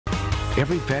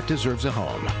Every pet deserves a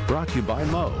home. Brought to you by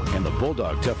Mo and the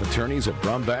Bulldog Tough attorneys at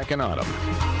Brumback and Autumn.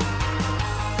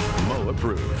 Mo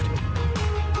approved.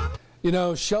 You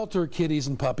know, shelter kitties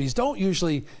and puppies don't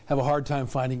usually have a hard time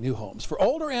finding new homes. For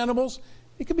older animals,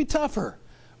 it can be tougher.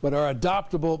 But our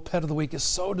Adoptable Pet of the Week is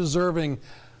so deserving.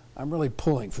 I'm really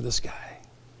pulling for this guy.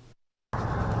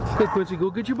 Hey, Quincy, go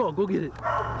get your ball. Go get it.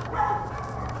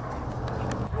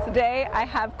 Today I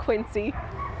have Quincy.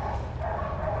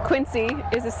 Quincy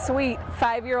is a sweet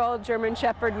 5-year-old German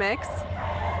Shepherd mix.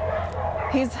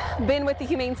 He's been with the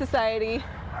Humane Society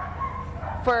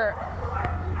for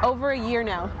over a year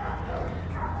now.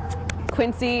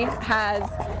 Quincy has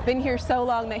been here so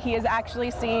long that he has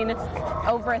actually seen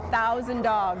over 1,000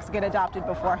 dogs get adopted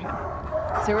before him.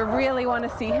 So we really want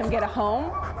to see him get a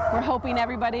home. We're hoping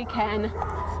everybody can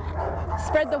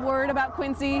spread the word about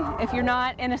Quincy. If you're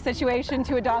not in a situation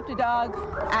to adopt a dog,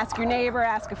 ask your neighbor,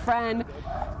 ask a friend.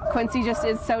 Quincy just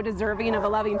is so deserving of a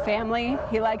loving family.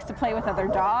 He likes to play with other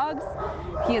dogs.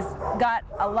 He has got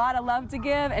a lot of love to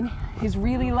give, and he's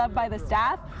really loved by the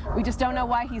staff. We just don't know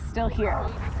why he's still here.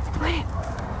 Wait.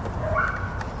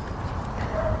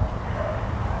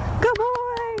 Good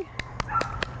boy!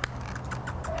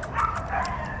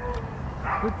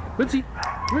 Quincy,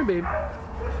 come here, babe.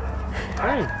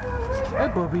 Hey, hey,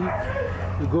 Bubby.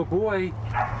 Good boy.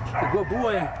 Good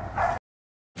boy.